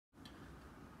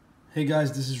Hey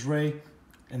guys, this is Ray,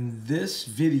 and this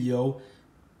video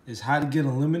is how to get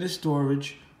unlimited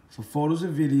storage for photos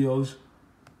and videos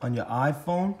on your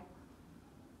iPhone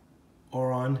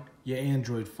or on your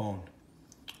Android phone.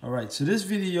 Alright, so this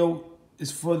video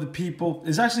is for the people,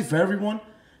 it's actually for everyone,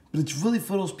 but it's really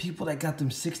for those people that got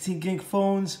them 16 gig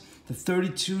phones, the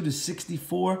 32 to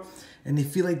 64, and they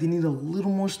feel like they need a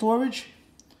little more storage.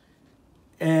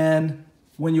 And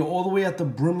when you're all the way at the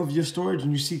brim of your storage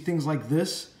and you see things like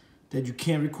this, that you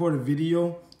can't record a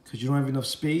video because you don't have enough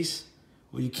space,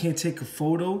 or you can't take a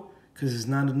photo because there's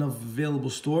not enough available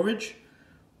storage,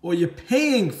 or you're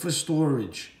paying for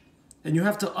storage and you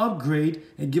have to upgrade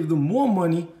and give them more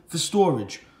money for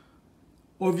storage.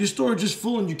 Or if your storage is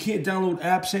full and you can't download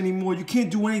apps anymore, you can't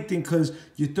do anything because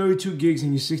your 32 gigs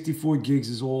and your 64 gigs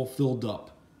is all filled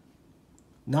up.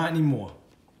 Not anymore.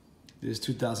 This is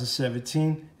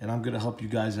 2017 and I'm gonna help you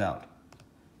guys out.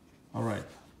 All right.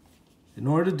 In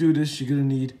order to do this, you're going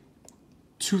to need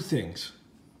two things,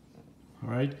 all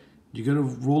right? You're going to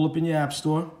roll up in your app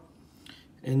store,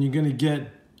 and you're going to get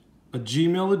a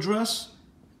Gmail address,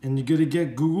 and you're going to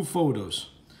get Google Photos.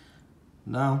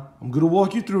 Now, I'm going to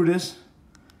walk you through this.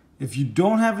 If you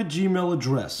don't have a Gmail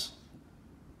address,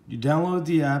 you download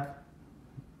the app,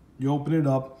 you open it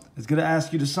up, it's going to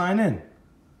ask you to sign in.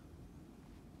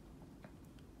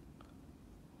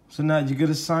 So now you're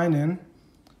going to sign in.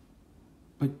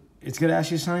 It's going to ask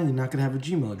you to sign in. You're not going to have a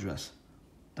Gmail address.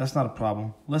 That's not a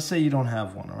problem. Let's say you don't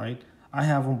have one, all right? I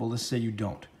have one, but let's say you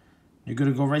don't. You're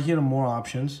going to go right here to More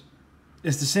Options.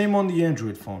 It's the same on the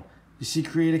Android phone. You see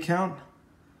Create Account?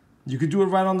 You could do it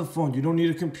right on the phone. You don't need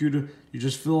a computer. You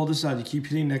just fill all this out. You keep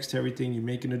hitting next to everything. You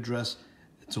make an address.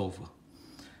 It's over.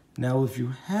 Now, if you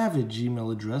have a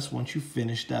Gmail address, once you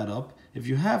finish that up, if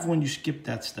you have one, you skip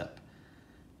that step.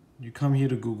 You come here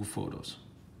to Google Photos.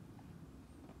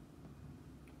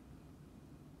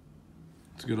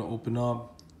 It's going to open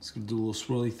up. It's going to do a little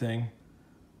swirly thing.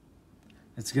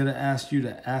 It's going to ask you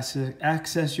to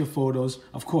access your photos.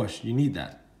 Of course, you need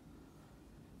that.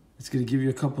 It's going to give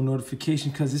you a couple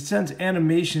notifications because it sends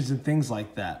animations and things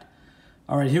like that.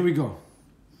 All right, here we go.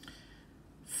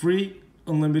 Free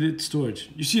unlimited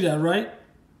storage. You see that, right?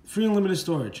 Free unlimited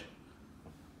storage.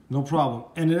 No problem.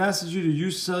 And it asks you to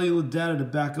use cellular data to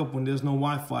back up when there's no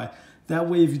Wi-Fi. That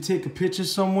way, if you take a picture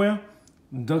somewhere,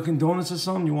 Dunkin' Donuts or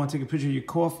something, you want to take a picture of your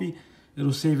coffee,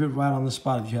 it'll save it right on the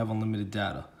spot if you have unlimited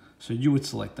data. So you would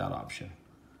select that option.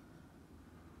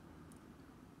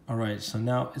 All right, so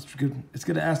now it's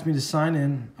going to ask me to sign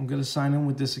in. I'm going to sign in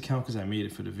with this account because I made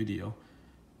it for the video.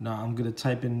 Now I'm going to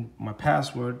type in my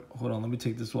password. Hold on, let me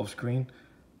take this off screen.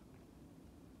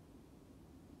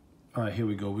 All right, here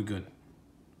we go. We're good.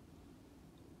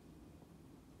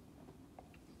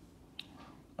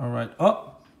 All right. Oh.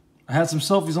 I had some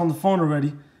selfies on the phone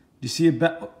already. You see it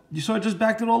back? You saw it just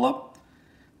backed it all up?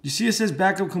 You see it says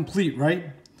backup complete, right?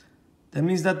 That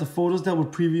means that the photos that were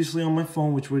previously on my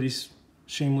phone, which were these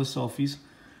shameless selfies,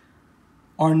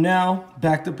 are now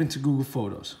backed up into Google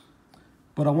Photos.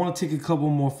 But I want to take a couple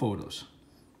more photos.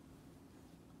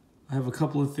 I have a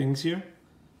couple of things here.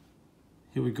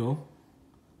 Here we go.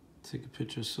 Take a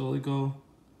picture of Soligo.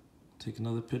 Take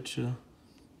another picture.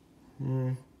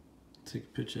 Take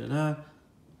a picture of that.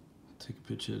 Take a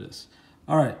picture of this.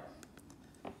 All right.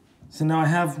 So now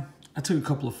I took a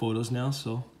couple of photos now,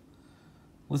 so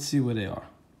let's see where they are.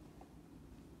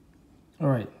 All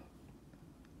right.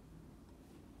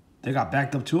 They got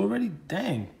backed up too already?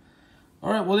 Dang.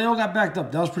 All right, well, they all got backed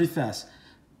up. That was pretty fast.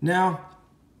 Now,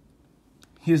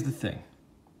 here's the thing.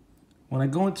 When I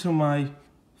go into my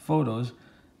photos,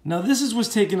 now this is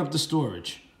what's taking up the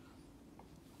storage.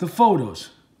 The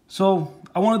photos. So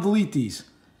I want to delete these,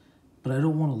 but I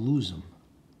don't want to lose them.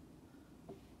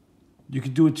 You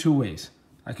could do it two ways.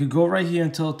 I could go right here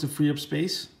and tell it to free up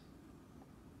space.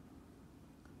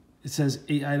 It says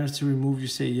 8 items to remove. You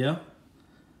say yeah.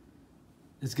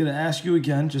 It's going to ask you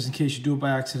again, just in case you do it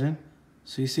by accident.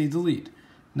 So you say delete.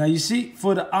 Now you see,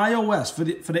 for the iOS, for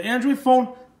the Android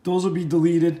phone, those will be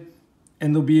deleted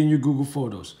and they'll be in your Google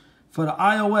Photos. For the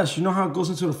iOS, you know how it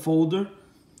goes into the folder?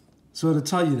 So it'll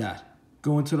tell you that.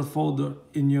 Go into the folder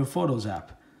in your Photos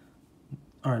app.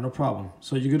 All right, no problem.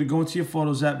 So you're going to go into your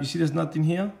Photos app. You see there's nothing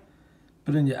here?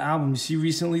 But in your album, you see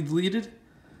recently deleted?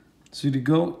 So you're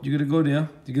going to go there.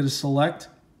 You're going to select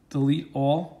delete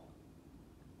all.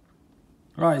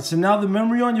 All right, so now the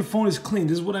memory on your phone is clean.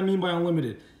 This is what I mean by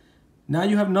unlimited. Now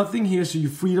you have nothing here, so you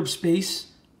freed up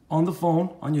space on the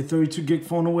phone, on your 32 gig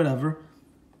phone or whatever.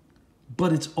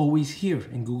 But it's always here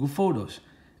in Google Photos.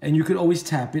 And you could always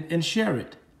tap it and share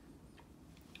it.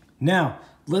 Now,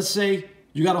 let's say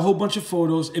you got a whole bunch of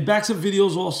photos. It backs up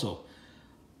videos also.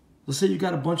 let's say you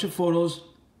got a bunch of photos.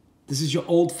 This is your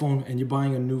old phone and you're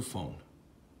buying a new phone.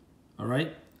 All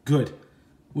right, good.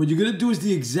 What you're gonna do is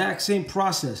the exact same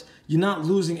process. You're not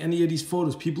losing any of these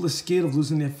photos. People are scared of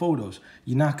losing their photos.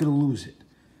 You're not gonna lose it.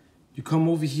 You come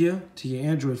over here to your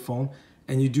Android phone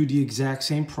and you do the exact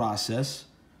same process,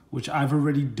 which I've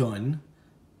already done.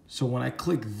 So when I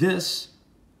click this,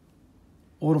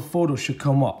 all the photos should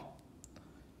come up.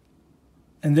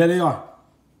 And there they are.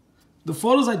 The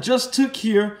photos I just took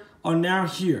here are now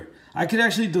here. I could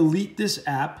actually delete this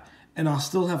app and I'll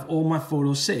still have all my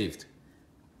photos saved.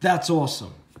 That's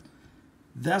awesome.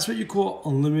 That's what you call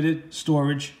unlimited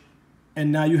storage.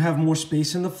 And now you have more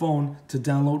space in the phone to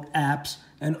download apps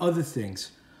and other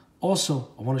things. Also,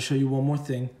 I want to show you one more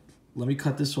thing. Let me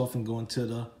cut this off and go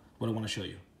into what I want to show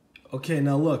you. Okay,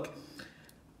 now look.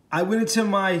 I went into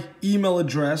my email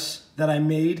address that I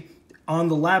made on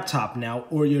the laptop now,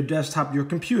 or your desktop, your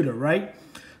computer, right?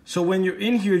 So when you're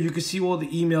in here, you can see all the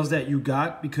emails that you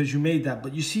got because you made that.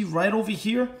 But you see right over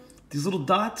here, these little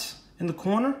dots in the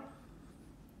corner?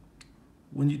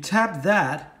 When you tap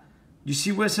that, you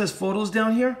see where it says photos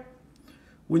down here?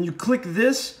 When you click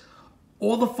this,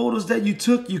 all the photos that you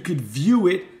took, you could view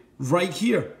it right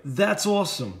here. That's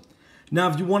awesome. Now,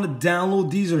 if you want to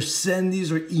download these or send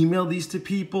these or email these to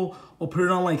people or put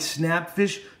it on like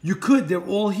Snapfish, you could. They're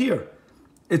all here.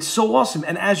 It's so awesome.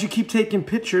 And as you keep taking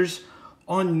pictures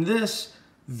on this,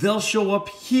 they'll show up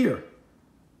here.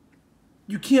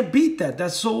 You can't beat that.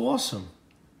 That's so awesome.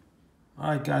 All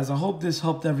right, guys, I hope this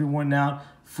helped everyone out,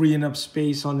 freeing up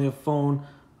space on their phone.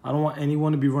 I don't want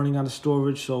anyone to be running out of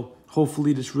storage, so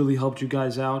hopefully this really helped you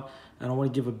guys out. And I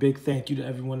want to give a big thank you to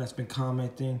everyone that's been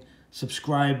commenting,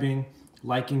 subscribing,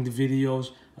 liking the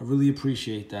videos. I really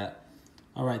appreciate that.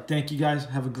 All right, thank you guys.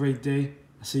 Have a great day.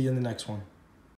 I'll see you in the next one.